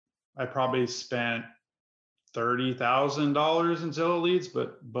I probably spent $30,000 in Zillow leads,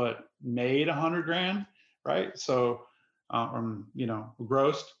 but made 100 grand, right? So,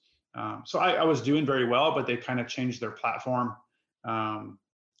 grossed. So I was doing very well, but they kind of changed their platform, um,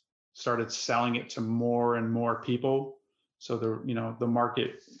 started selling it to more and more people. So the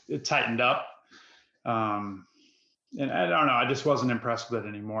market, it tightened up, um, and I don't know. I just wasn't impressed with it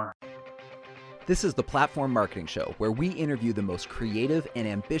anymore. This is the Platform Marketing Show, where we interview the most creative and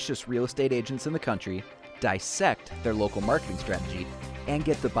ambitious real estate agents in the country, dissect their local marketing strategy, and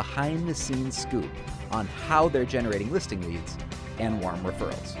get the behind-the-scenes scoop on how they're generating listing leads and warm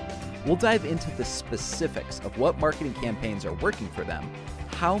referrals. We'll dive into the specifics of what marketing campaigns are working for them,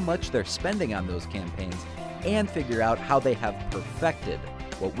 how much they're spending on those campaigns, and figure out how they have perfected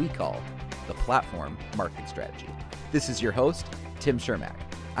what we call the platform marketing strategy. This is your host, Tim Chermak.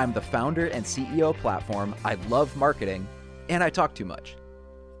 I'm the founder and CEO of Platform. I love marketing, and I talk too much.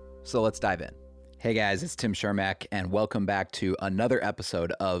 So let's dive in. Hey guys, it's Tim Chermak, and welcome back to another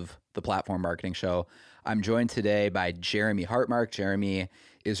episode of the Platform Marketing Show. I'm joined today by Jeremy Hartmark. Jeremy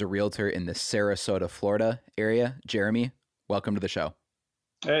is a realtor in the Sarasota, Florida area. Jeremy, welcome to the show.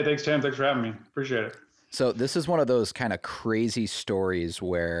 Hey, thanks, Tim. Thanks for having me. Appreciate it. So this is one of those kind of crazy stories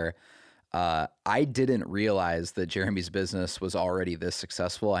where I didn't realize that Jeremy's business was already this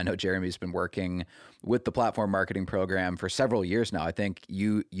successful. I know Jeremy's been working with the platform marketing program for several years now. I think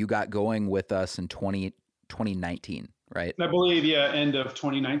you got going with us in 2019, right? I believe, yeah, end of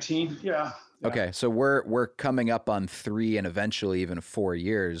 2019. Yeah. Okay, so we're coming up on 3 and eventually even 4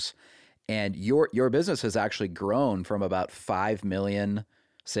 years, and your business has actually grown from about 5 million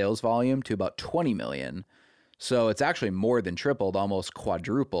sales volume to about 20 million. So it's actually more than tripled, almost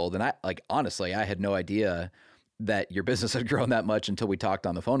quadrupled. And honestly, I had no idea that your business had grown that much until we talked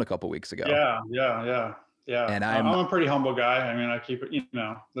on the phone a couple of weeks ago. Yeah. And I'm a pretty humble guy. I mean, I keep it,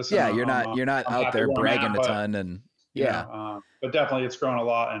 listen. Yeah, you're not I'm out there bragging a ton, and but definitely it's grown a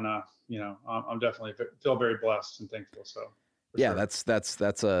lot, and I'm definitely feel very blessed and thankful. So yeah,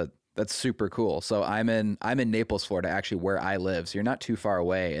 sure. That's super cool. So I'm in Naples, Florida, actually where I live. So you're not too far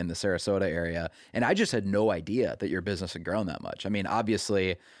away in the Sarasota area. And I just had no idea that your business had grown that much. I mean,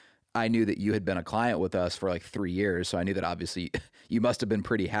 obviously I knew that you had been a client with us for like 3 years. So I knew that obviously you must have been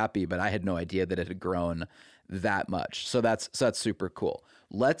pretty happy, but I had no idea that it had grown that much. So that's super cool.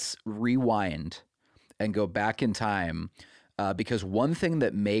 Let's rewind and go back in time, because one thing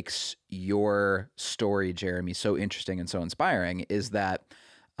that makes your story, Jeremy, so interesting and so inspiring is that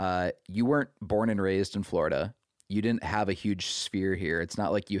you weren't born and raised in Florida. You didn't have a huge sphere here. It's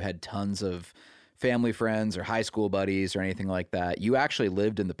not like you had tons of family friends or high school buddies or anything like that. You actually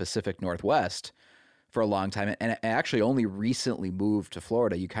lived in the Pacific Northwest for a long time and actually only recently moved to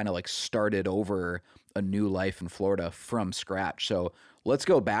Florida. You kind of like started over a new life in Florida from scratch. So let's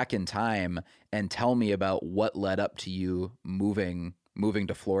go back in time and tell me about what led up to you moving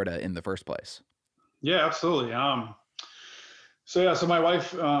to Florida in the first place. Yeah, absolutely. So my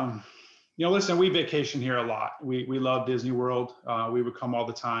wife, listen, we vacation here a lot. We love Disney World. We would come all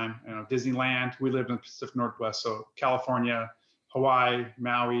the time. Disneyland. We lived in the Pacific Northwest, so California, Hawaii,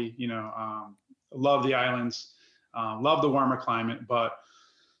 Maui. Love the islands. Love the warmer climate. But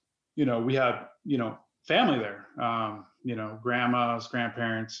we had family there. Grandmas,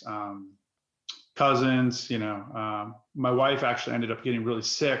 grandparents, cousins. My wife actually ended up getting really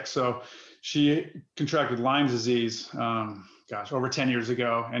sick, so she contracted Lyme disease. Over 10 years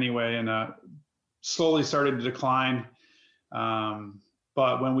ago anyway, and slowly started to decline.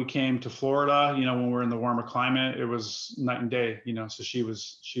 But when we came to Florida, when we're in the warmer climate, it was night and day, so she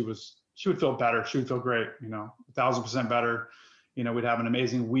would feel better. She would feel great, 1,000% better. We'd have an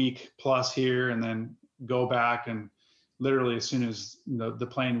amazing week plus here and then go back, and literally as soon as the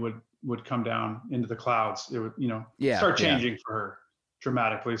plane would come down into the clouds, it would, start changing for her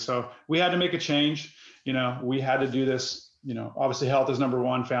dramatically. So we had to make a change. We had to do this. Obviously health is number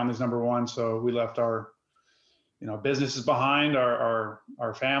one, family's number one. So we left our, businesses behind, our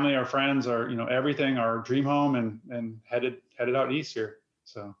family, our friends, our, everything, our dream home, and headed out east here.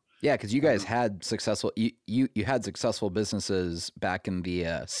 So yeah, because you guys had successful, you had successful businesses back in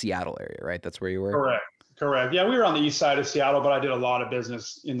the Seattle area, right? That's where you were? Correct. Yeah, we were on the east side of Seattle, but I did a lot of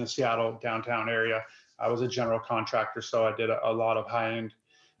business in the Seattle downtown area. I was a general contractor, so I did a lot of high-end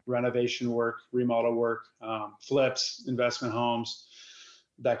renovation work, remodel work, flips, investment homes,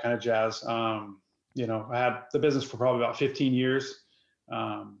 that kind of jazz. I had the business for probably about 15 years,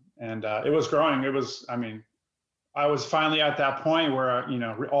 and it was growing. I was finally at that point where,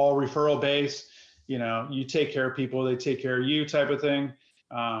 all referral based, you take care of people, they take care of you type of thing.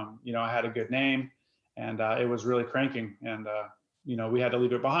 I had a good name, and it was really cranking. And we had to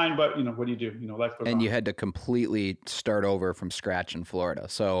leave it behind, but what do? Life goes And on. you had to completely start over from scratch in Florida.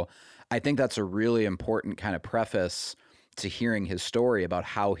 So I think that's a really important kind of preface to hearing his story about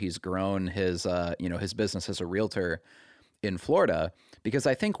how he's grown his, his business as a realtor in Florida, because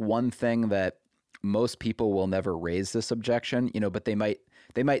I think one thing that most people will never raise this objection, but they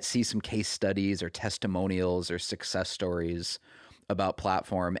might see some case studies or testimonials or success stories about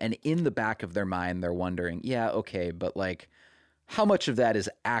platform, and in the back of their mind they're wondering, yeah, okay, but like how much of that is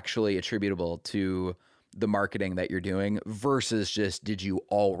actually attributable to the marketing that you're doing versus just, did you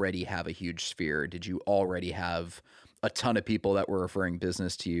already have a huge sphere? Did you already have a ton of people that were referring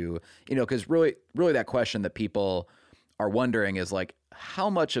business to you? Because really that question that people are wondering is like, how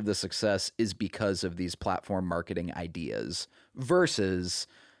much of the success is because of these platform marketing ideas versus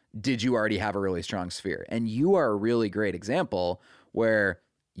did you already have a really strong sphere? And you are a really great example where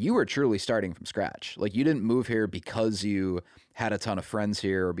you were truly starting from scratch. Like, you didn't move here because you had a ton of friends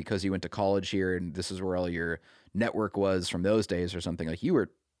here or because you went to college here and this is where all your network was from those days or something. Like, you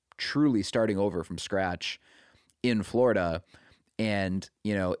were truly starting over from scratch in Florida. And,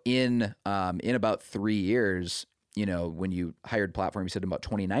 in about 3 years, when you hired Platform, you said in about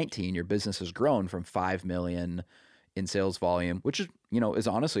 2019, your business has grown from 5 million in sales volume, which is, is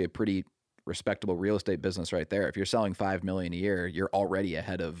honestly a pretty respectable real estate business right there. If you're selling 5 million a year, you're already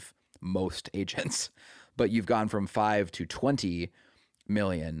ahead of most agents, but you've gone from 5 to 20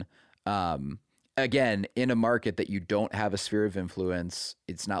 million. Again, in a market that you don't have a sphere of influence.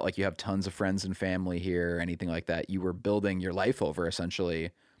 It's not like you have tons of friends and family here or anything like that. You were building your life over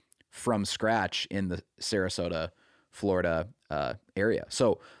essentially from scratch in the Sarasota, Florida area.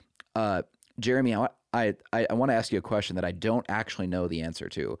 So, Jeremy, I want to ask you a question that I don't actually know the answer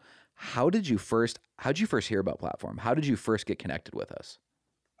to. How'd you first hear about Platform? How did you first get connected with us?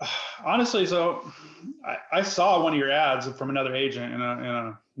 Honestly, so I saw one of your ads from another agent in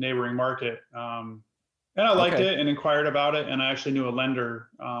a neighboring market, and I liked it and inquired about it. And I actually knew a lender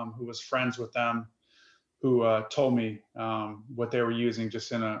who was friends with them, who told me what they were using.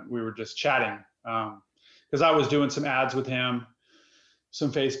 We were just chatting because I was doing some ads with him,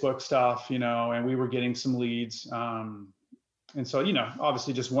 some Facebook stuff, and we were getting some leads. And so,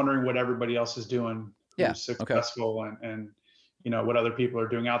 obviously just wondering what everybody else is doing who's successful and what other people are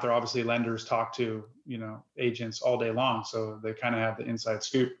doing out there. Obviously lenders talk to, agents all day long. So they kind of have the inside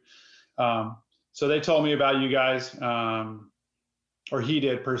scoop. So they told me about you guys, or he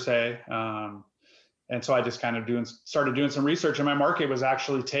did per se. And so I just kind of started doing some research, and my market was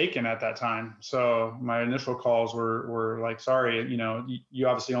actually taken at that time. So my initial calls were like, sorry, you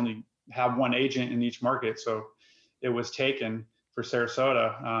obviously only have one agent in each market. So it was taken for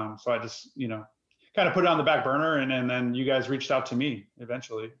Sarasota. So I just, kind of put it on the back burner, and then you guys reached out to me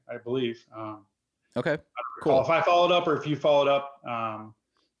eventually, I believe. Okay, cool. If I followed up or if you followed up,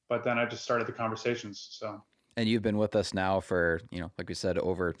 but then I just started the conversations. So. And you've been with us now for, like we said,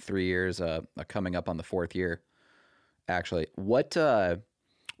 over 3 years, coming up on the 4th year, actually. What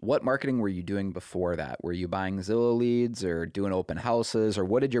marketing were you doing before that? Were you buying Zillow leads or doing open houses, or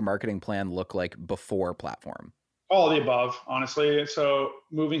what did your marketing plan look like before Platform? All of the above, honestly. So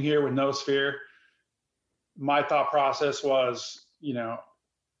moving here with no sphere, my thought process was,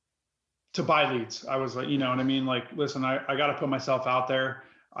 to buy leads. I was like, you know what I mean? Like, listen, I got to put myself out there.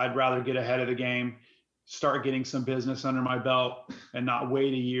 I'd rather get ahead of the game, start getting some business under my belt, and not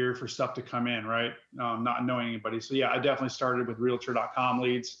wait a year for stuff to come in, right? Not knowing anybody. So yeah, I definitely started with realtor.com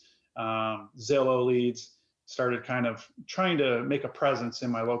leads, Zillow leads, started kind of trying to make a presence in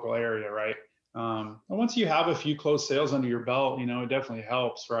my local area, right? And once you have a few closed sales under your belt, it definitely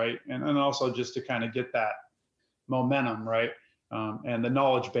helps, right? And also just to kind of get that momentum, right? And the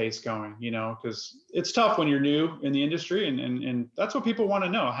knowledge base going, because it's tough when you're new in the industry, and that's what people want to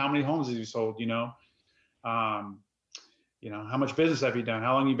know. How many homes have you sold? How much business have you done?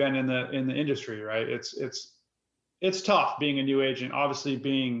 How long have you been in the industry, right? It's tough being a new agent. Obviously,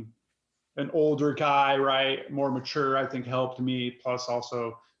 being an older guy, right, more mature, I think helped me. Plus,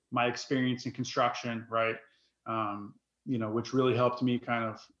 also my experience in construction, right, which really helped me kind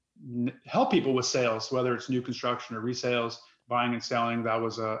of help people with sales, whether it's new construction or resales, buying and selling. That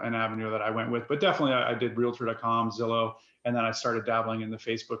was an avenue that I went with. But definitely, I did Realtor.com, Zillow, and then I started dabbling in the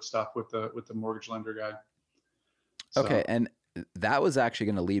Facebook stuff with the mortgage lender guy. So. Okay, and that was actually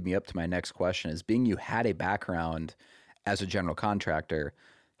going to lead me up to my next question: is being you had a background as a general contractor,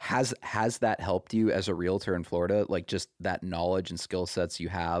 has that helped you as a realtor in Florida? Like, just that knowledge and skill sets you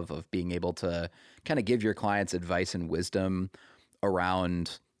have of being able to kind of give your clients advice and wisdom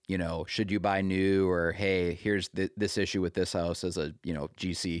around, should you buy new, or, hey, here's this issue with this house as a,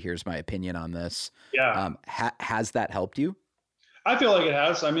 GC, here's my opinion on this. Yeah. Has that helped you? I feel like it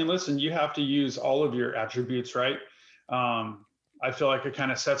has. I mean, listen, you have to use all of your attributes, right? I feel like it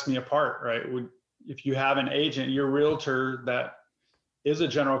kind of sets me apart, right? If you have an agent, your realtor that is a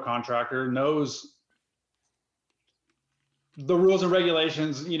general contractor knows the rules and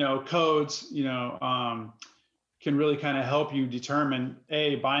regulations, codes, can really kind of help you determine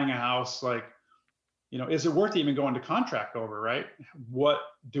buying a house, like, is it worth even going to contract over, right? What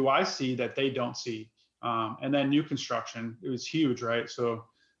do I see that they don't see? And then new construction, it was huge, right? So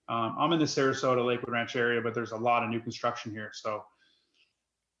I'm in the Sarasota Lakewood Ranch area, but there's a lot of new construction here. So,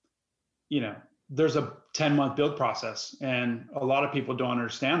 there's a 10-month build process, and a lot of people don't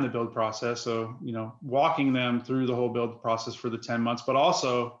understand the build process. So, walking them through the whole build process for the 10 months, but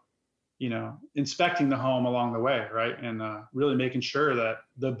also, inspecting the home along the way, right? And really making sure that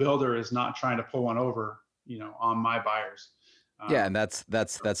the builder is not trying to pull one over, on my buyers. Yeah, and that's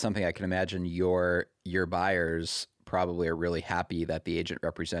something I can imagine your buyers probably are really happy that the agent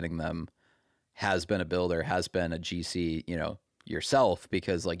representing them has been a builder, has been a GC, yourself,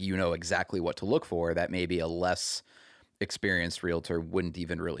 because like exactly what to look for that maybe a less experienced realtor wouldn't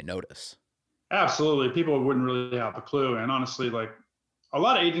even really notice. Absolutely. People wouldn't really have a clue. And honestly, like a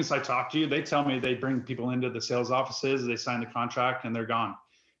lot of agents I talk to, they tell me they bring people into the sales offices, they sign the contract and they're gone.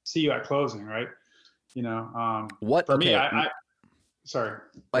 See you at closing, right? What for okay, me, sorry.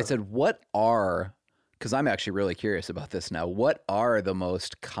 I said, because I'm actually really curious about this now. What are the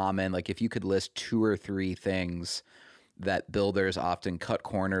most common, like if you could list 2 or 3 things that builders often cut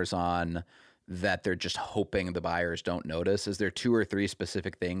corners on that they're just hoping the buyers don't notice? Is there 2 or 3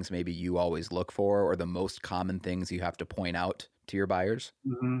 specific things maybe you always look for, or the most common things you have to point out to your buyers?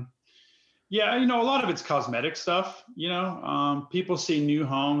 Mm-hmm. Yeah, a lot of it's cosmetic stuff. People see new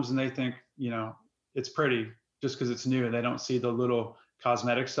homes and they think, it's pretty just because it's new, and they don't see the little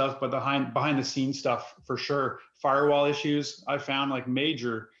cosmetic stuff. But behind the scenes stuff, for sure, firewall issues, I found, like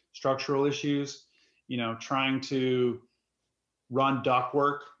major structural issues. Trying to run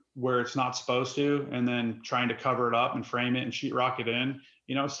ductwork where it's not supposed to, and then trying to cover it up and frame it and sheetrock it in.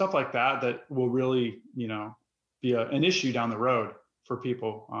 Stuff like that will really, be an issue down the road for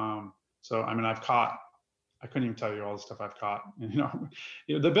people. So, I mean, I couldn't even tell you all the stuff I've caught.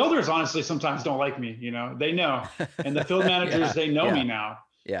 The builders honestly sometimes don't like me. They know, and the field managers, they know me now.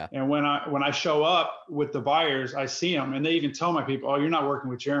 Yeah. And when I show up with the buyers, I see them, and they even tell my people, "Oh, you're not working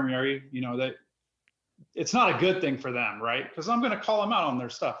with Jeremy, are you?" That it's not a good thing for them, right? Because I'm going to call them out on their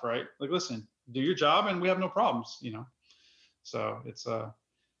stuff, right? Like, listen, do your job, and we have no problems. So it's a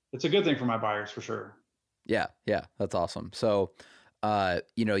good thing for my buyers for sure. Yeah, that's awesome. So,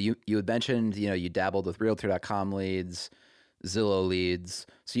 you had mentioned, you dabbled with Realtor.com leads, Zillow leads.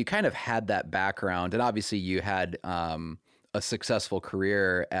 So you kind of had that background, and obviously you had a successful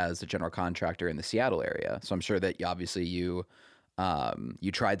career as a general contractor in the Seattle area. So I'm sure that you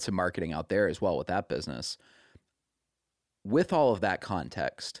tried some marketing out there as well with that business. With all of that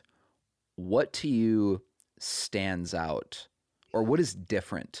context, what to you stands out, or what is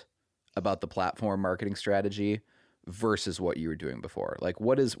different about the platform marketing strategy versus what you were doing before? Like,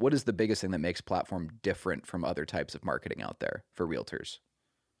 what is the biggest thing that makes platform different from other types of marketing out there for realtors?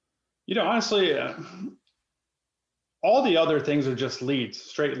 Honestly, all the other things are just leads,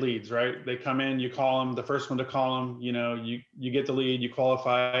 straight leads, right? They come in, you call them, the first one to call them, you get the lead, you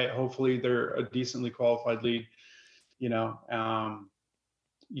qualify it. Hopefully they're a decently qualified lead. You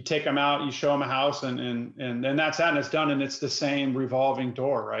take them out, you show them a house, and that's that, and it's done. And it's the same revolving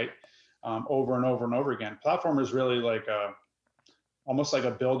door, right? Over and over and over again. Platform is really like almost like a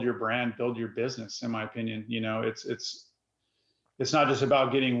build your brand, build your business, in my opinion. It's not just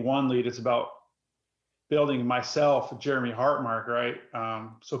about getting one lead, it's about building myself, Jeremy Hartmark, right?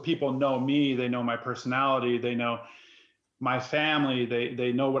 So people know me, they know my personality, they know my family,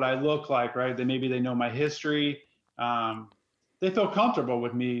 they know what I look like, right? Maybe they know my history. They feel comfortable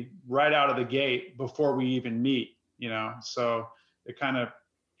with me right out of the gate before we even meet, so it kind of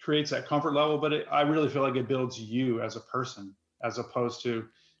creates that comfort level, but I really feel like it builds you as a person, as opposed to,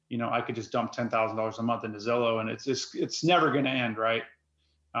 I could just dump $10,000 a month into Zillow, and it's never going to end, right?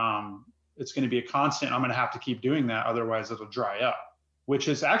 It's going to be a constant. I'm going to have to keep doing that. Otherwise it'll dry up, which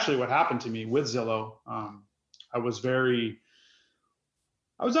is actually what happened to me with Zillow. I was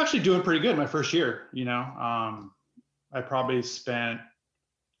actually doing pretty good my first year. I probably spent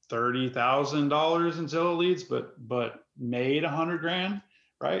 $30,000 in Zillow leads, but made $100,000,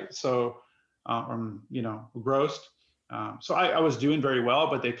 right? So, grossed. So I was doing very well,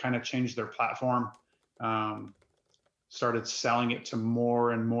 but they kind of changed their platform, started selling it to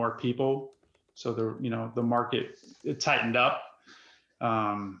more and more people. So the market, it tightened up.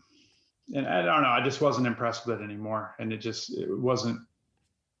 and I don't know, I just wasn't impressed with it anymore. And it wasn't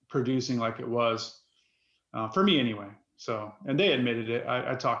producing like it was, for me anyway. So, and they admitted it.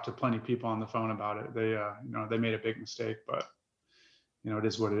 I talked to plenty of people on the phone about it. They made a big mistake, but it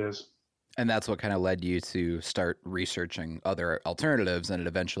is what it is. And that's what kind of led you to start researching other alternatives, and it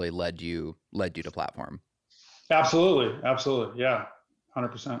eventually led you to Platform. Absolutely. Yeah.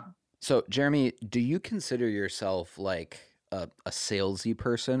 100%. So, Jeremy, do you consider yourself like a salesy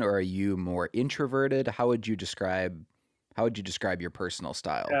person, or are you more introverted? How would you describe your personal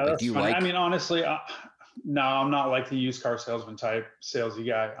style? Yeah, Like, that's do you funny. like? I mean, honestly, no, I'm not like the used car salesman type salesy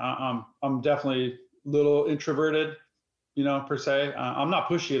guy. I'm definitely a little introverted, per se. I'm not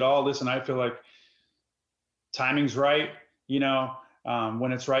pushy at all. Listen, I feel like timing's right.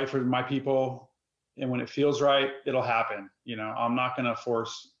 When it's right for my people, and when it feels right, it'll happen. I'm not going to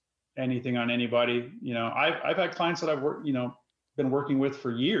force anything on anybody. I've had clients that I've worked, been working with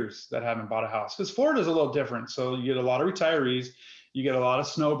for years that haven't bought a house, because Florida's a little different. So you get a lot of retirees, you get a lot of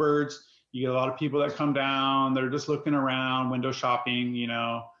snowbirds, you get a lot of people that come down, they're just looking around, window shopping.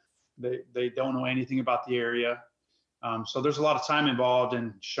 They don't know anything about the area. So there's a lot of time involved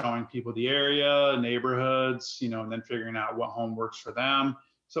in showing people the area, neighborhoods, and then figuring out what home works for them.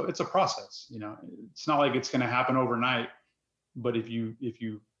 So it's a process. It's not like it's going to happen overnight, but if you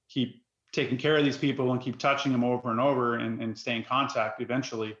keep taking care of these people and keep touching them over and over, and stay in contact,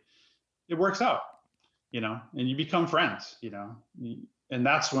 eventually it works out, and you become friends, and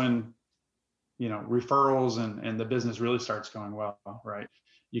that's when, referrals and the business really starts going well, right?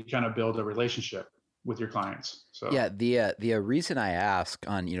 You kind of build a relationship with your clients. So yeah, the reason I ask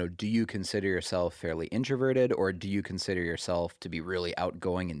on, do you consider yourself fairly introverted, or do you consider yourself to be really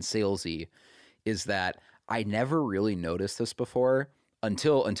outgoing and salesy, is that I never really noticed this before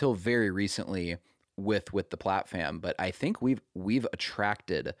until very recently with the Platfam. But I think we've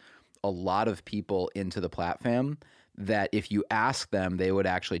attracted a lot of people into the Platfam that if you ask them, they would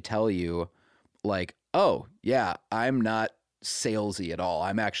actually tell you like, oh yeah, I'm not salesy at all.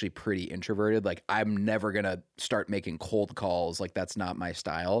 I'm actually pretty introverted. Like, I'm never going to start making cold calls. Like, that's not my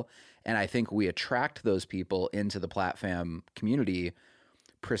style. And I think we attract those people into the Platfam community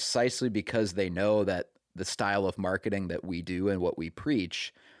precisely because they know that the style of marketing that we do and what we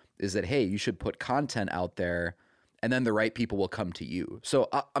preach is that, hey, you should put content out there and then the right people will come to you. So,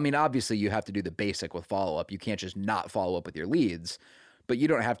 I mean, obviously you have to do the basic with follow-up. You can't just not follow up with your leads, but you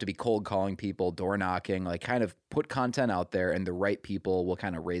don't have to be cold calling people, door knocking, like kind of put content out there and the right people will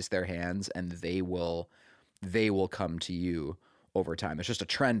kind of raise their hands and they will come to you over time. It's just a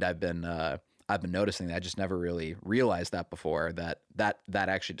trend I've been noticing that I just never really realized that before, that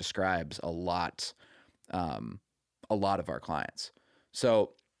actually describes a lot of our clients.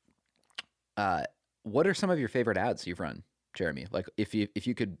 So, what are some of your favorite ads you've run, Jeremy? Like if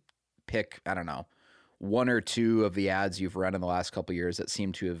you could pick, I don't know, one or two of the ads you've run in the last couple of years that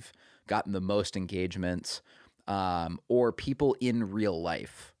seem to have gotten the most engagement, or people in real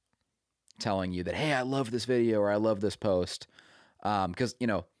life telling you that, hey, I love this video or I love this post. Because,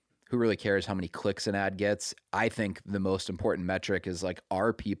 who really cares how many clicks an ad gets? I think the most important metric is like,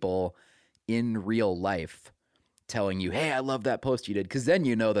 are people in real life telling you, hey, I love that post you did? Because then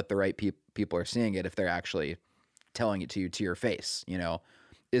you know that the right people are seeing it if they're actually telling it to you to your face.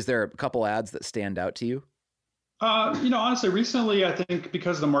 Is there a couple ads that stand out to you? Honestly, recently, I think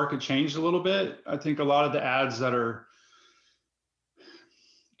because the market changed a little bit, I think a lot of the ads that are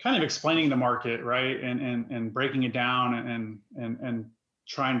kind of explaining the market, right, and breaking it down and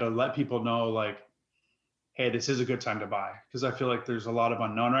trying to let people know, like, hey, this is a good time to buy, because I feel like there's a lot of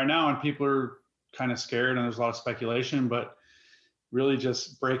unknown right now and people are kind of scared and there's a lot of speculation, but really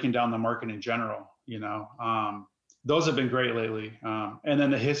just breaking down the market in general, those have been great lately. And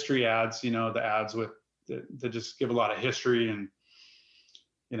then the history ads, the ads that just give a lot of history, and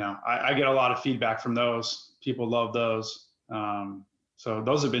I get a lot of feedback from those. People love those. So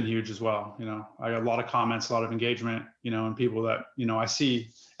those have been huge as well. I got a lot of comments, a lot of engagement, and people that, I see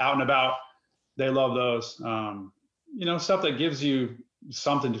out and about, they love those. Stuff that gives you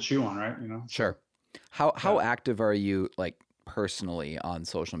something to chew on, right? Sure. How active are you, like, personally on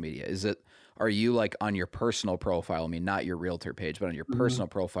social media? Are you like on your personal profile? I mean, not your realtor page, but on your personal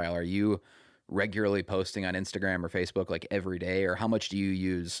profile, are you regularly posting on Instagram or Facebook like every day, or how much do you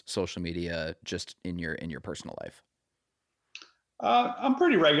use social media just in your personal life? I'm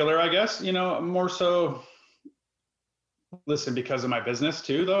pretty regular, I guess, more so, listen, because of my business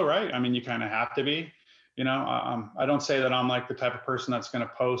too, though, right? I mean, you kind of have to be, I don't say that I'm like the type of person that's going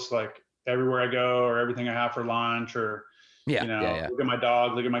to post like everywhere I go or everything I have for lunch, or, Yeah. look at my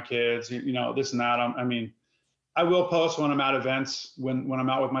dog, look at my kids, this and that. I mean, I will post when I'm at events, when I'm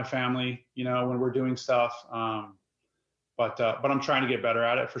out with my family, when we're doing stuff. But I'm trying to get better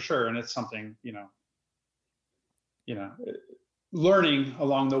at it for sure. And it's something, you know, learning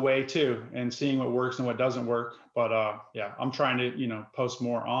along the way too, and seeing what works and what doesn't work. But yeah, I'm trying to, post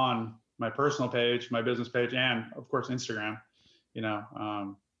more on my personal page, my business page, and of course Instagram.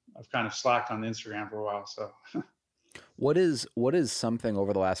 I've kind of slacked on Instagram for a while. So What is something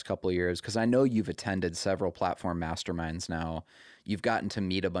over the last couple of years? Because I know you've attended several platform masterminds now. You've gotten to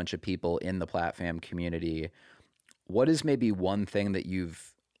meet a bunch of people in the platform community. What is maybe one thing that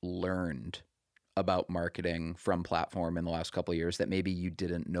you've learned about marketing from platform in the last couple of years that maybe you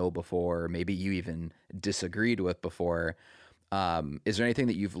didn't know before, or maybe you even disagreed with before? Is there anything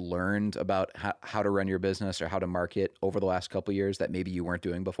that you've learned about how to run your business or how to market over the last couple of years that maybe you weren't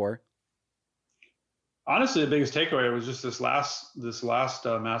doing before? honestly, the biggest takeaway was just this last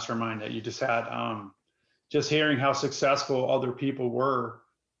mastermind that you just had. Just hearing how successful other people were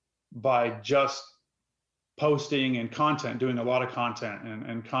by just posting and content, doing a lot of content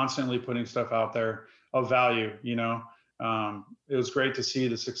and constantly putting stuff out there of value. It was great to see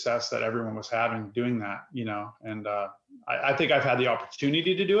the success that everyone was having doing that. And I think I've had the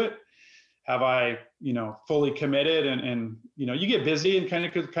opportunity to do it. Have I, fully committed, and you get busy and kind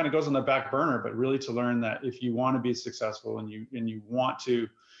of goes on the back burner, but really to learn that if you want to be successful and you want to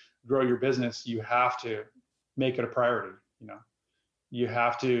grow your business, you have to make it a priority. You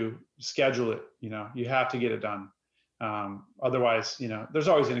have to schedule it. You have to get it done. Otherwise, there's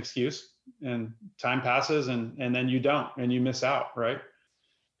always an excuse, and time passes, and then you don't, and you miss out, right?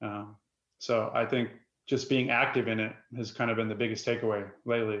 So I think just being active in it has kind of been the biggest takeaway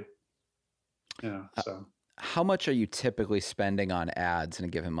lately. So How much are you typically spending on ads in a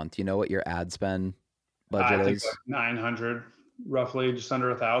given month? Do you know what your ad spend budget I think is? like 900, roughly, just under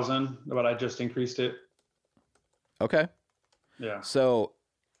 1,000, but I just increased it. Okay. Yeah. So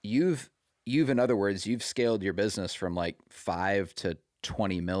you've in other words, you've scaled your business from like 5 to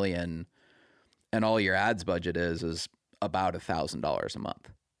 20 million, and all your ads budget is about $1,000 a month.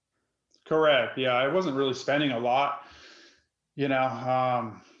 Correct. Yeah. I wasn't really spending a lot,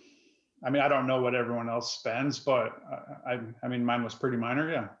 I mean, I don't know what everyone else spends, but I mean, mine was pretty minor.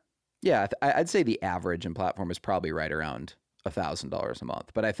 Yeah. Yeah, I'd say the average in platform is probably right around $1,000 a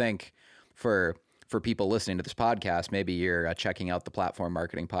month. But I think for people listening to this podcast, maybe you're checking out the Platform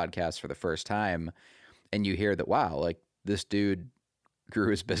Marketing Podcast for the first time, and you hear that, wow, like this dude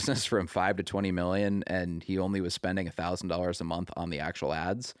grew his business from 5 to 20 million, and he only was spending $1,000 a month on the actual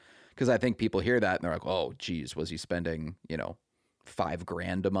ads. Because I think people hear that and they're like, oh, geez, was he spending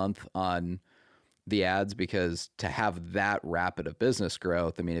 $5,000 a month on the ads? Because to have that rapid of business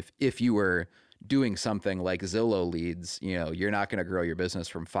growth, I mean, if you were doing something like Zillow leads, you're not going to grow your business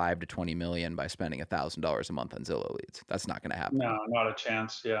from 5 to 20 million by spending $1,000 a month on Zillow leads. That's not going to happen. No, not a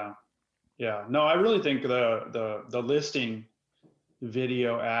chance. Yeah. Yeah. No, I really think the listing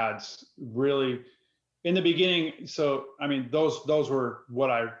video ads really in the beginning. So, I mean, those were what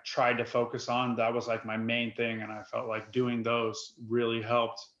I tried to focus on. That was like my main thing. And I felt like doing those really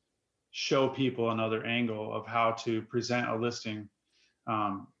helped show people another angle of how to present a listing.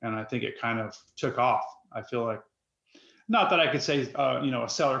 And I think it kind of took off. I feel like, not that I could say, a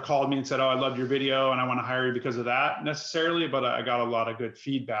seller called me and said, oh, I loved your video and I want to hire you because of that necessarily, but I got a lot of good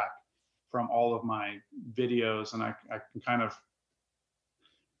feedback from all of my videos, and I can kind of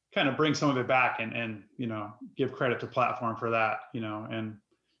bring some of it back and give credit to platform for that, and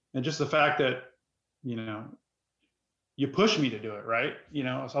just the fact that, you push me to do it, right?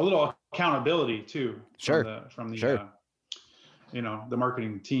 It's a little accountability too. Sure. From the Sure. the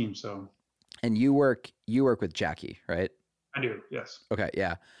marketing team. So And you work with Jackie, right? I do. Yes. Okay,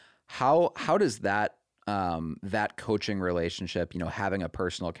 yeah. How does that that coaching relationship, having a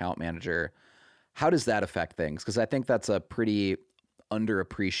personal account manager, how does that affect things? Because I think that's a pretty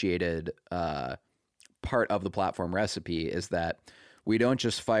underappreciated part of the platform recipe, is that we don't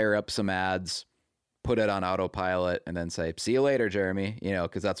just fire up some ads, put it on autopilot, and then say, see you later, Jeremy,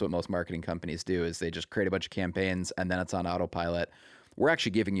 because that's what most marketing companies do, is they just create a bunch of campaigns and then it's on autopilot. We're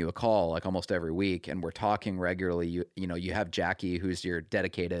actually giving you a call like almost every week, and we're talking regularly. You have Jackie, who's your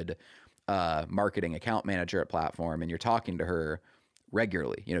dedicated marketing account manager at Platform, and you're talking to her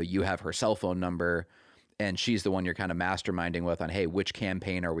regularly. You have her cell phone number, and she's the one you're kind of masterminding with on, hey, which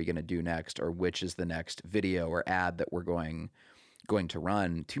campaign are we going to do next, or which is the next video or ad that we're going to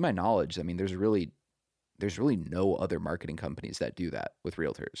run. To my knowledge, I mean, there's really no other marketing companies that do that with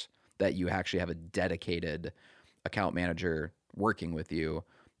realtors, that you actually have a dedicated account manager working with you.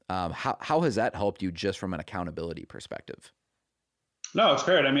 How has that helped you just from an accountability perspective? No, it's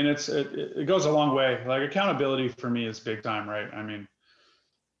great. I mean, it goes a long way. Like accountability for me is big time, right? I mean,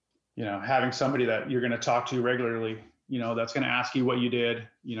 having somebody that you're going to talk to regularly, that's going to ask you what you did,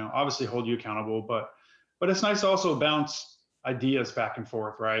 obviously hold you accountable, but it's nice to also bounce ideas back and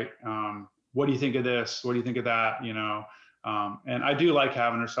forth, right? What do you think of this? What do you think of that? And I do like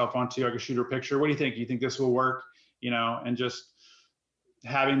having her cell phone too. I can shoot her a picture. What do you think? You think this will work? And just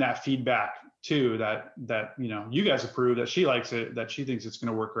having that feedback too, that you guys approve, that she likes it, that she thinks it's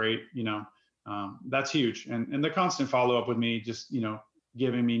going to work great. That's huge. And the constant follow up with me, just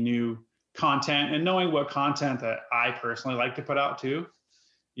giving me new content and knowing what content that I personally like to put out too.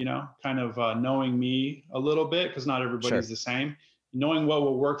 Kind of knowing me a little bit, because not everybody's the same. Knowing what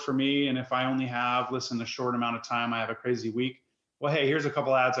will work for me, and if I only have, a short amount of time, I have a crazy week. Well, hey, here's a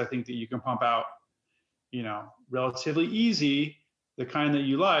couple ads I think that you can pump out, relatively easy, the kind that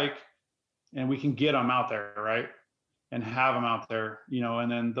you like, and we can get them out there, right? And have them out there,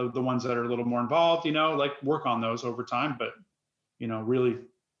 and then the ones that are a little more involved, work on those over time, but really,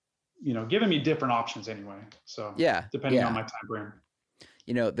 giving me different options anyway. So depending on my time frame.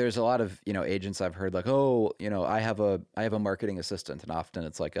 There's a lot of, agents I've heard like, oh, I have a marketing assistant, and often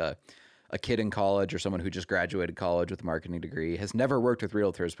it's like a kid in college or someone who just graduated college with a marketing degree, has never worked with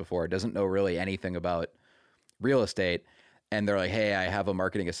realtors before, doesn't know really anything about real estate. And they're like, hey, I have a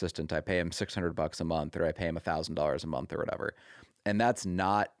marketing assistant. I pay him $600 a month, or I pay him $1,000 a month or whatever. And that's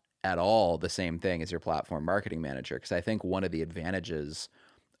not at all the same thing as your platform marketing manager. Because I think one of the advantages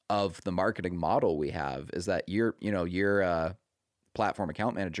of the marketing model we have is that your platform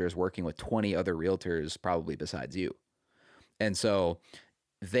account manager is working with 20 other realtors probably besides you. And so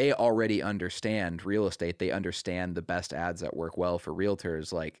they already understand real estate. They understand the best ads that work well for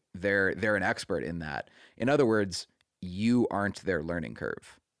realtors. Like they're an expert in that. In other words, you aren't their learning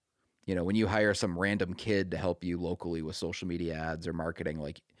curve. When you hire some random kid to help you locally with social media ads or marketing,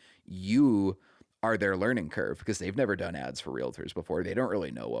 like you are their learning curve, because they've never done ads for realtors before. They don't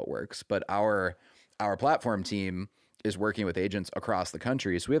really know what works. But our platform team is working with agents across the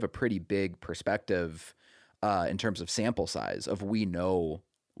country. So we have a pretty big perspective in terms of sample size of, we know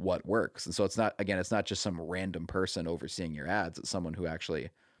what works. And so it's not just some random person overseeing your ads. It's someone who actually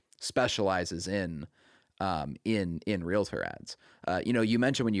specializes in realtor ads. You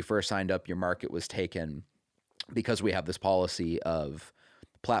mentioned when you first signed up, your market was taken because we have this policy of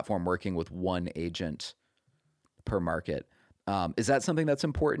platform working with one agent per market. Is that something that's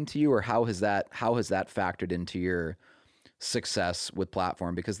important to you, or how has that factored into your success with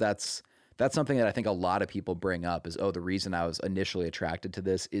platform? Because that's something that I think a lot of people bring up is, the reason I was initially attracted to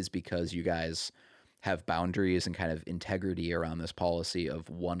this is because you guys have boundaries and kind of integrity around this policy of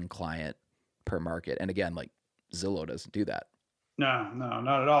one client per market. And again, like Zillow doesn't do that. No,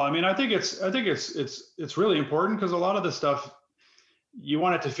 not at all. I mean, I think it's really important, because a lot of the stuff, you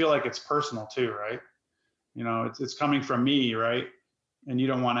want it to feel like it's personal too, right? It's coming from me, right? And you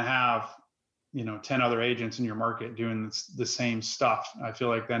don't want to have, 10 other agents in your market doing the same stuff. I feel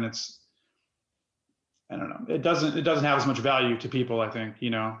like then I don't know, it doesn't have as much value to people, I think.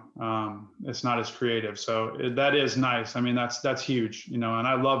 It's not as creative. So that is nice. I mean, that's huge, and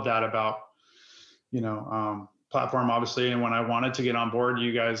I love that about, platform, obviously. And when I wanted to get on board,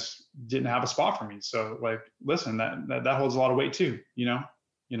 you guys didn't have a spot for me. So listen, that holds a lot of weight too,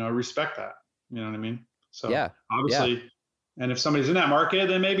 respect that, you know what I mean? So obviously, and if somebody's in that market,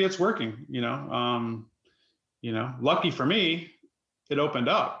 then maybe it's working, lucky for me, it opened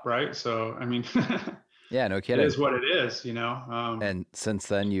up, right? So, I mean, yeah, no kidding. It is what it is, and since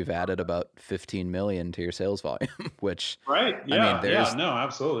then you've added about 15 million to your sales volume, which, right. Yeah. No,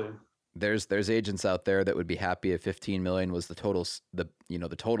 absolutely. There's agents out there that would be happy if 15 million was the total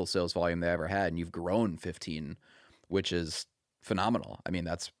sales volume they ever had, and you've grown 15, which is phenomenal. I mean,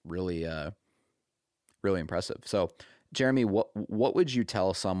 that's really, really impressive. So Jeremy, what would you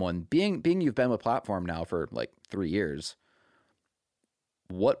tell someone, being you've been with platform now for like 3 years,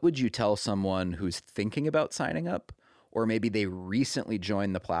 what would you tell someone who's thinking about signing up, or maybe they recently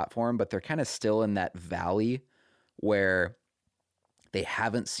joined the platform, but they're kind of still in that valley where they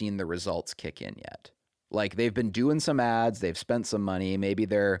haven't seen the results kick in yet? Like they've been doing some ads, they've spent some money, maybe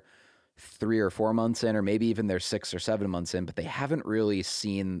they're 3 or 4 months in, or maybe even they're 6 or 7 months in, but they haven't really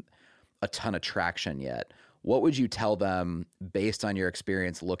seen a ton of traction yet. What would you tell them based on your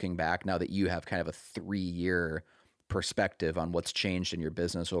experience looking back, now that you have kind of a 3-year perspective on what's changed in your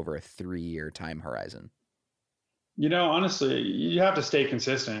business over a 3-year time horizon? Honestly, you have to stay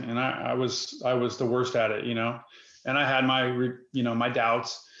consistent. And I was the worst at it, and I had my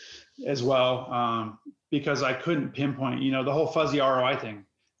doubts as well, because I couldn't pinpoint, the whole fuzzy ROI thing,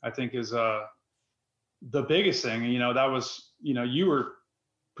 I think is the biggest thing, that was, you were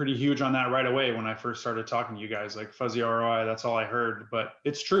pretty huge on that right away when I first started talking to you guys, like fuzzy ROI, that's all I heard, but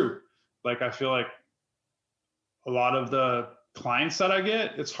it's true. Like, I feel like a lot of the clients that I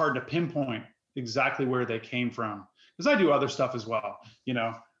get, it's hard to pinpoint exactly where they came from, because I do other stuff as well,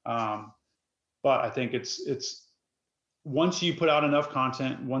 um, but I think it's once you put out enough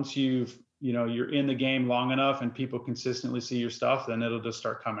content, once you're in the game long enough and people consistently see your stuff, then it'll just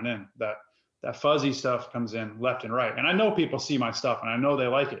start coming in. That fuzzy stuff comes in left and right. And I know people see my stuff and I know they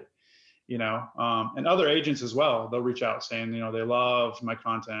like it, and other agents as well. They'll reach out saying, they love my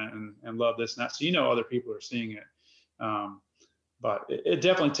content and love this and that. So, other people are seeing it. But it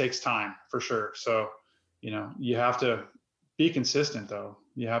definitely takes time for sure. So, you have to be consistent though.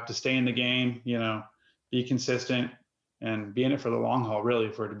 You have to stay in the game, be consistent and be in it for the long haul, really,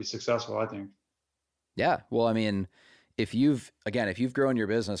 for it to be successful, I think. Yeah. Well, I mean, if you've grown your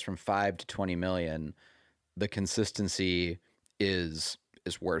business from 5 to 20 million, the consistency is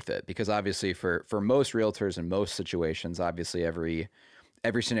worth it, because obviously for most realtors in most situations, obviously every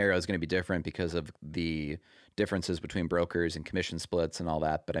scenario is going to be different because of the differences between brokers and commission splits and all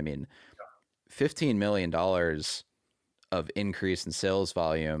that. But I mean, $15 million of increase in sales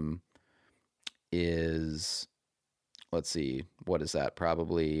volume is, let's see, what is that?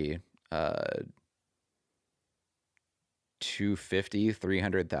 Probably 250,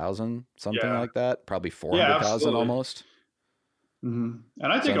 300,000, something Yeah. like that. Probably Yeah, 400,000 absolutely. almost. And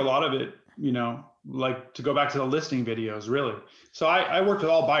I think a So, lot of it, like, to go back to the listing videos, really. So I worked with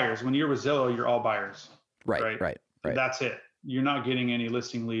all buyers. When you're with Zillow, you're all buyers, right, right? right, And right. that's it. You're not getting any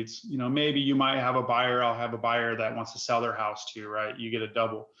listing leads. Maybe you might have a buyer. I'll have a buyer that wants to sell their house too, right? You get a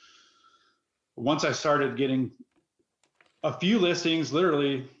double. Once I started getting a few listings,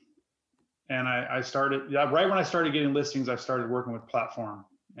 literally, and I started, yeah, right when I started getting listings, I started working with Platform,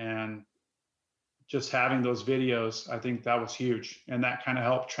 and just having those videos, I think that was huge. And that kind of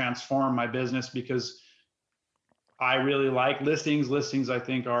helped transform my business, because I really like listings. Listings, I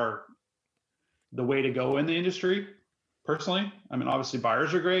think, are the way to go in the industry, personally. I mean, obviously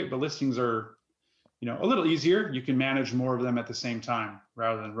buyers are great, but listings are, a little easier. You can manage more of them at the same time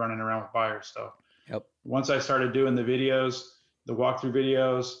rather than running around with buyers. So Yep. once I started doing the videos, the walkthrough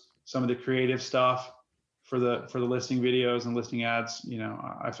videos, some of the creative stuff for the listing videos and listing ads,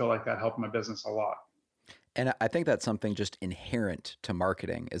 I feel like that helped my business a lot. And I think that's something just inherent to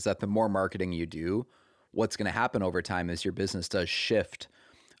marketing, is that the more marketing you do, what's going to happen over time is your business does shift,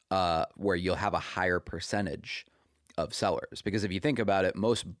 where you'll have a higher percentage of sellers. Because if you think about it,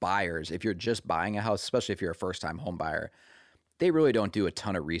 most buyers, if you're just buying a house, especially if you're a first-time home buyer, they really don't do a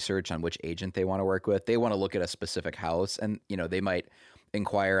ton of research on which agent they want to work with. They want to look at a specific house, and they might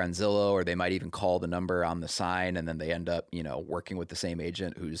inquire on Zillow, or they might even call the number on the sign, and then they end up working with the same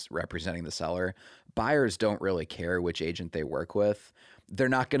agent who's representing the seller. Buyers don't really care which agent they work with. They're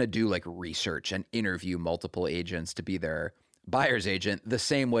not going to do like research and interview multiple agents to be their buyer's agent the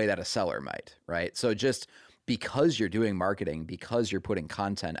same way that a seller might, right? So just because you're doing marketing, because you're putting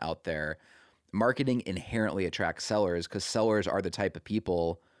content out there, marketing inherently attracts sellers, because sellers are the type of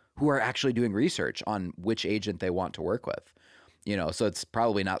people who are actually doing research on which agent they want to work with. So it's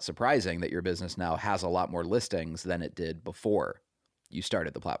probably not surprising that your business now has a lot more listings than it did before you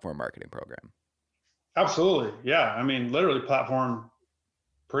started the platform marketing program. Absolutely. Yeah. I mean, literally, Platform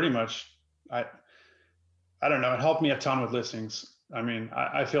pretty much, I, I don't know, it helped me a ton with listings. I mean,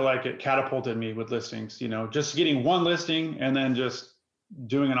 I feel like it catapulted me with listings, just getting one listing and then just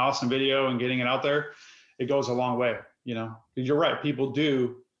doing an awesome video and getting it out there. It goes a long way, because you're right. People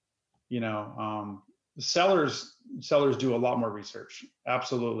do, sellers do a lot more research.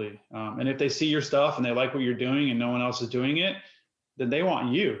 Absolutely. And if they see your stuff and they like what you're doing and no one else is doing it, then they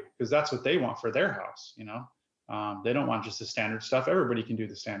want you, because that's what they want for their house. They don't want just the standard stuff. Everybody can do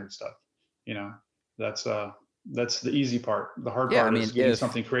the standard stuff. You know, that's the easy part. The hard Yeah, I part mean, is getting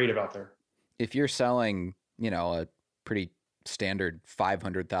something creative out there. if you're selling, a pretty standard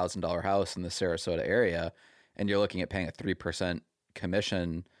 $500,000 house in the Sarasota area, and you're looking at paying a 3%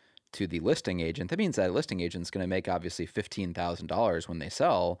 commission to the listing agent, that means that listing agent's going to make obviously $15,000 when they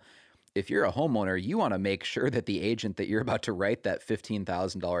sell. If you're a homeowner, you want to make sure that the agent that you're about to write that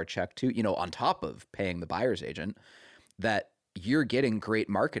 $15,000 check to, on top of paying the buyer's agent, that you're getting great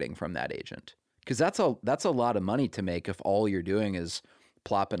marketing from that agent. Because that's a lot of money to make if all you're doing is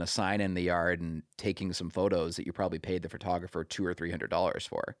plopping a sign in the yard and taking some photos that you probably paid the photographer $200 or $300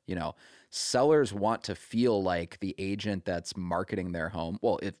 for. Sellers want to feel like the agent that's marketing their home,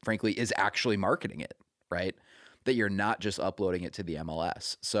 well, it frankly is actually marketing it, right? That you're not just uploading it to the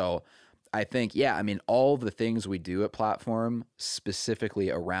MLS. So I think, yeah, I mean, all the things we do at Platform specifically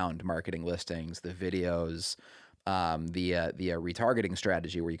around marketing listings, the videos, the retargeting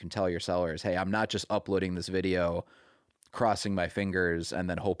strategy where you can tell your sellers, hey, I'm not just uploading this video, crossing my fingers and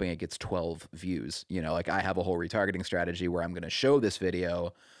then hoping it gets 12 views. You know, like I have a whole retargeting strategy where I'm going to show this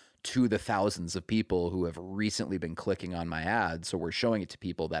video to the thousands of people who have recently been clicking on my ads. So we're showing it to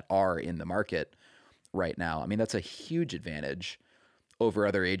people that are in the market right now. I mean, that's a huge advantage over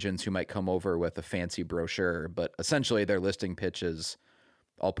other agents who might come over with a fancy brochure, but essentially their listing pitch is,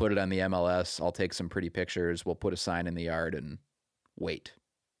 I'll put it on the MLS, I'll take some pretty pictures, we'll put a sign in the yard and wait.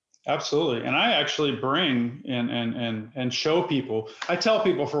 Absolutely. And I actually bring and show people, I tell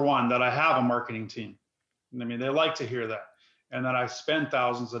people for one that I have a marketing team. I mean, they like to hear that. And that I spend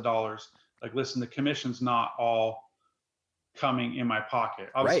thousands of dollars. Like, listen, the commission's not all coming in my pocket.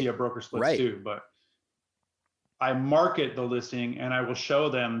 Obviously, a broker splits too, but I market the listing and I will show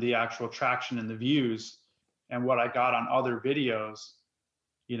them the actual traction and the views and what I got on other videos,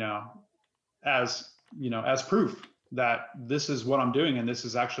 as proof that this is what I'm doing and this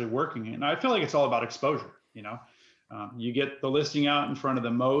is actually working. And I feel like it's all about exposure. You get the listing out in front of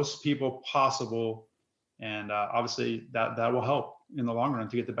the most people possible, and obviously that will help in the long run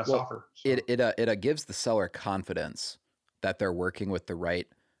to get the best offer. So. It gives the seller confidence that they're working with the right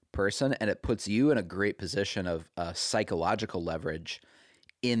person, and it puts you in a great position of psychological leverage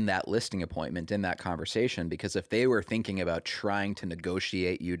in that listing appointment, in that conversation, because if they were thinking about trying to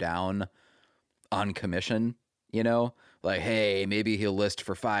negotiate you down on commission, like, hey, maybe he'll list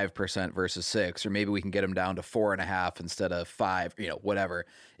for 5% versus 6%, or maybe we can get him down to 4.5% instead of 5%, whatever.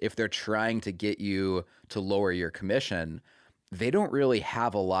 If they're trying to get you to lower your commission, they don't really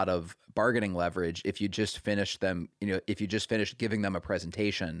have a lot of bargaining leverage if you just finish giving them a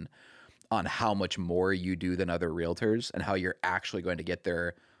presentation on how much more you do than other realtors and how you're actually going to get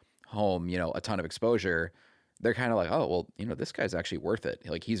their home, a ton of exposure. They're kind of like, oh, well, this guy's actually worth it.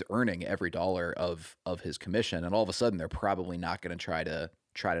 Like, he's earning every dollar of his commission. And all of a sudden they're probably not going to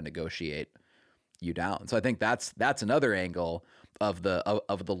try to negotiate you down. So I think that's another angle of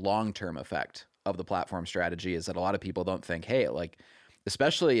the long-term effect of the platform strategy, is that a lot of people don't think, hey, like,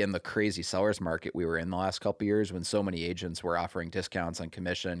 especially in the crazy sellers market we were in the last couple of years when so many agents were offering discounts on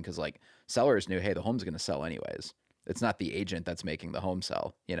commission because, like, sellers knew, hey, the home's going to sell anyways. It's not the agent that's making the home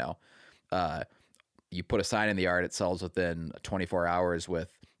sell, you put a sign in the yard, it sells within 24 hours with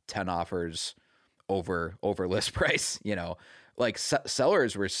 10 offers over list price. Like,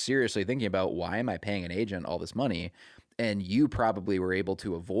 sellers were seriously thinking about, why am I paying an agent all this money? And you probably were able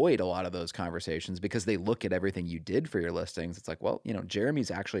to avoid a lot of those conversations because they look at everything you did for your listings. It's like, well, Jeremy's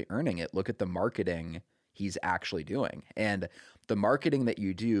actually earning it. Look at the marketing he's actually doing. And the marketing that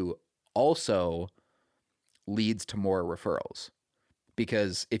you do also leads to more referrals.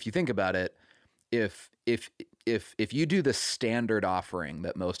 Because if you think about it, if you do the standard offering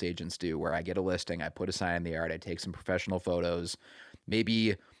that most agents do, where I get a listing, I put a sign in the yard, I take some professional photos,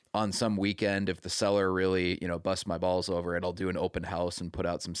 maybe on some weekend, if the seller really, busts my balls over it, I'll do an open house and put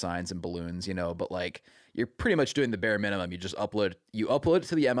out some signs and balloons, but like, you're pretty much doing the bare minimum. You just upload it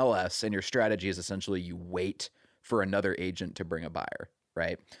to the MLS, and your strategy is essentially you wait for another agent to bring a buyer,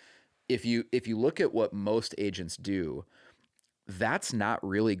 right? If you look at what most agents do, that's not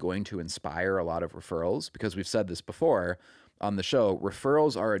really going to inspire a lot of referrals, because we've said this before on the show,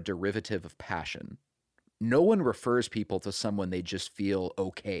 referrals are a derivative of passion. No one refers people to someone they just feel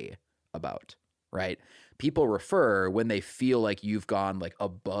okay about, right? People refer when they feel like you've gone like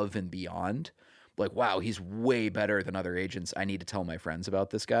above and beyond. Like, wow, he's way better than other agents. I need to tell my friends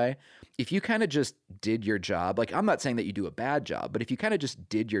about this guy. If you kind of just did your job, like, I'm not saying that you do a bad job, but if you kind of just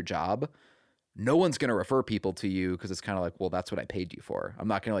did your job, no one's going to refer people to you, because it's kind of like, well, that's what I paid you for. I'm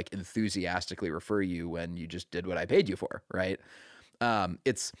not going to like enthusiastically refer you when you just did what I paid you for, right?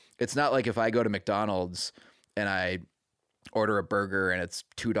 It's not like if I go to McDonald's and I order a burger and it's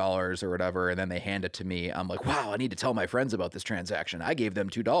 $2 or whatever, and then they hand it to me, I'm like, wow, I need to tell my friends about this transaction. I gave them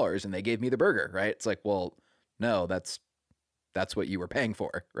 $2 and they gave me the burger, right? It's like, well, no, that's what you were paying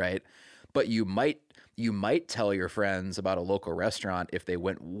for, right? But you might tell your friends about a local restaurant if they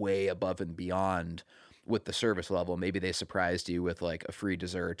went way above and beyond with the service level. Maybe they surprised you with like a free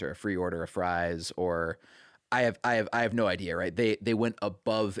dessert or a free order of fries, or I have no idea, right? They went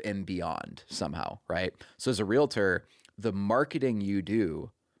above and beyond somehow, right? So as a realtor, the marketing you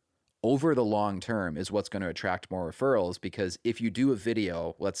do over the long term is what's going to attract more referrals, because if you do a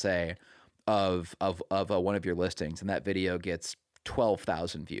video, let's say, of one of your listings, and that video gets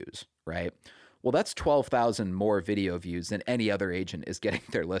 12,000 views, right? Well, that's 12,000 more video views than any other agent is getting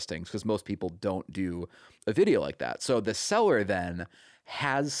their listings, because most people don't do a video like that. So the seller then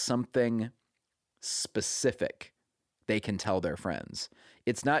has something specific they can tell their friends.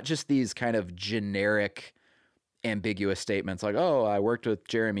 It's not just these kind of generic, ambiguous statements like, oh, I worked with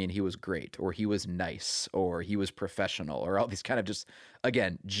Jeremy and he was great, or he was nice, or he was professional, or all these kind of just,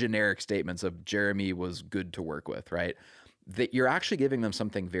 again, generic statements of Jeremy was good to work with, right? That you're actually giving them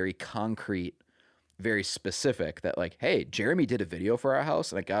something very concrete, very specific, that like, hey, Jeremy did a video for our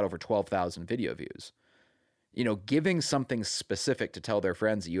house and it got over 12,000 video views. You know, giving something specific to tell their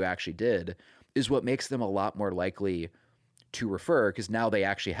friends that you actually did is what makes them a lot more likely to refer, because now they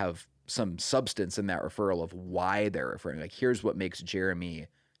actually have some substance in that referral of why they're referring. Like, here's what makes Jeremy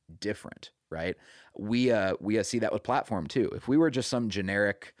different, right? We see that with Platform too. If we were just some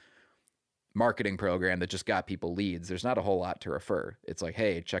generic marketing program that just got people leads, there's not a whole lot to refer. It's like,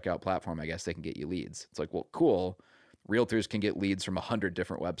 hey, check out Platform. I guess they can get you leads. It's like, well, cool. Realtors can get leads from 100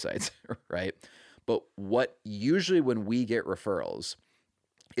 different websites, right? But what usually when we get referrals,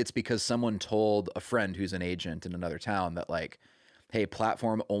 it's because someone told a friend who's an agent in another town that like, hey,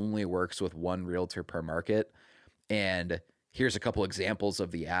 Platform only works with one realtor per market. And here's a couple examples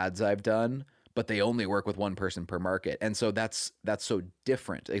of the ads I've done, but they only work with one person per market. And so that's so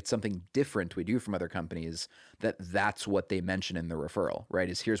different. It's something different we do from other companies, that's what they mention in the referral, right?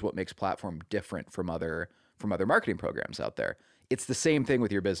 Is here's what makes Platform different from other marketing programs out there. It's the same thing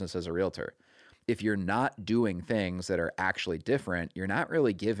with your business as a realtor. If you're not doing things that are actually different, you're not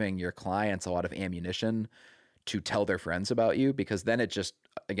really giving your clients a lot of ammunition to tell their friends about you, because then it just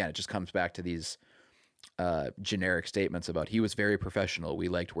comes back to these generic statements about he was very professional. We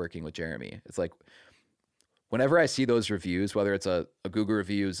liked working with Jeremy. It's like, whenever I see those reviews, whether it's a Google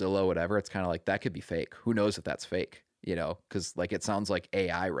review, Zillow, whatever, it's kind of like, that could be fake. Who knows if that's fake, you know? Because like, it sounds like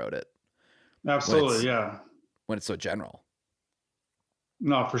AI wrote it. Absolutely, yeah. When it's so general.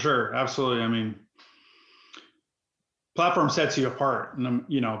 No, for sure. Absolutely. I mean, Platform sets you apart, and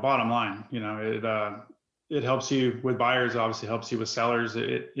you know, bottom line, you know, it helps you with buyers, obviously helps you with sellers.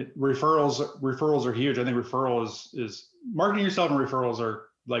 Referrals are huge. I think referral is marketing yourself, and referrals are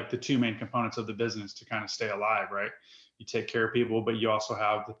like the two main components of the business to kind of stay alive, right? You take care of people, but you also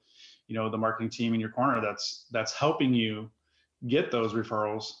have, you know, the marketing team in your corner that's helping you get those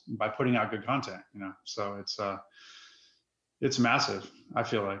referrals by putting out good content, you know. So it's massive, I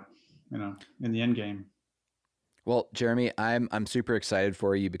feel like, you know, in the end game. Well, Jeremy, I'm super excited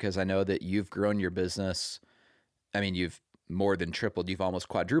for you, because I know that you've grown your business. I mean, you've more than tripled, you've almost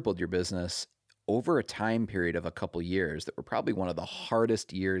quadrupled your business over a time period of a couple years that were probably one of the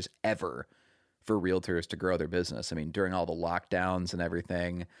hardest years ever for realtors to grow their business. I mean, during all the lockdowns and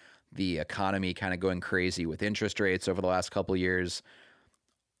everything, the economy kind of going crazy with interest rates over the last couple of years,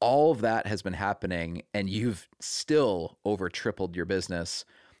 all of that has been happening, and you've still over tripled your business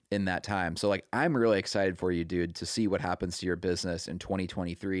in that time. So like, I'm really excited for you, dude, to see what happens to your business in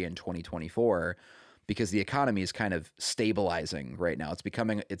 2023 and 2024, because the economy is kind of stabilizing right now. It's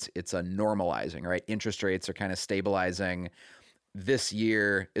becoming, it's a normalizing, right? Interest rates are kind of stabilizing. This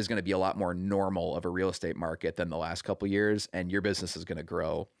year is going to be a lot more normal of a real estate market than the last couple of years, and your business is going to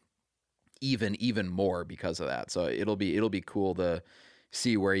grow even more because of that. So it'll be cool to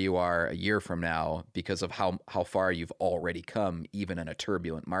see where you are a year from now, because of how far you've already come, even in a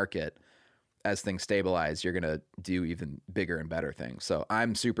turbulent market. As things stabilize, you're going to do even bigger and better things. So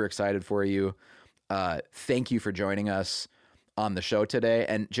I'm super excited for you. Thank you for joining us on the show today.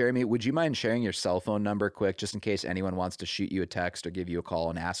 And Jeremy, would you mind sharing your cell phone number quick, just in case anyone wants to shoot you a text or give you a call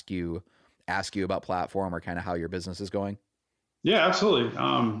and ask you about Platform or kind of how your business is going? Yeah, absolutely.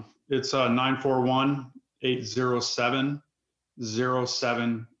 It's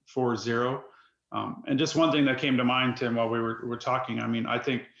 941-807-0740. And just one thing that came to mind, Tim, while we were talking, I mean, I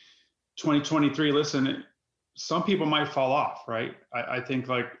think 2023, listen, some people might fall off, right? I think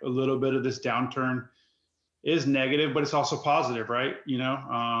like a little bit of this downturn is negative, but it's also positive, right? You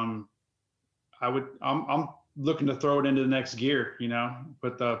know, I'm looking to throw it into the next gear, you know,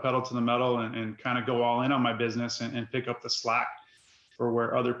 put the pedal to the metal and kind of go all in on my business and pick up the slack for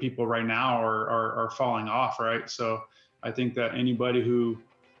where other people right now are falling off, right? So I think that anybody who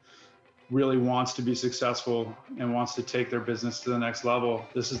really wants to be successful and wants to take their business to the next level,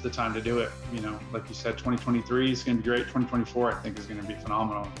 this is the time to do it. You know, like you said, 2023 is going to be great. 2024, I think, is going to be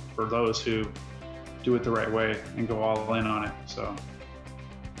phenomenal for those who do it the right way and go all in on it. So,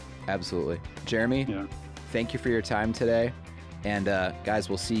 absolutely. Jeremy, yeah. Thank you for your time today. And guys,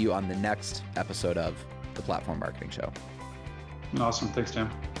 we'll see you on the next episode of the Platform Marketing Show. Awesome. Thanks, Tim.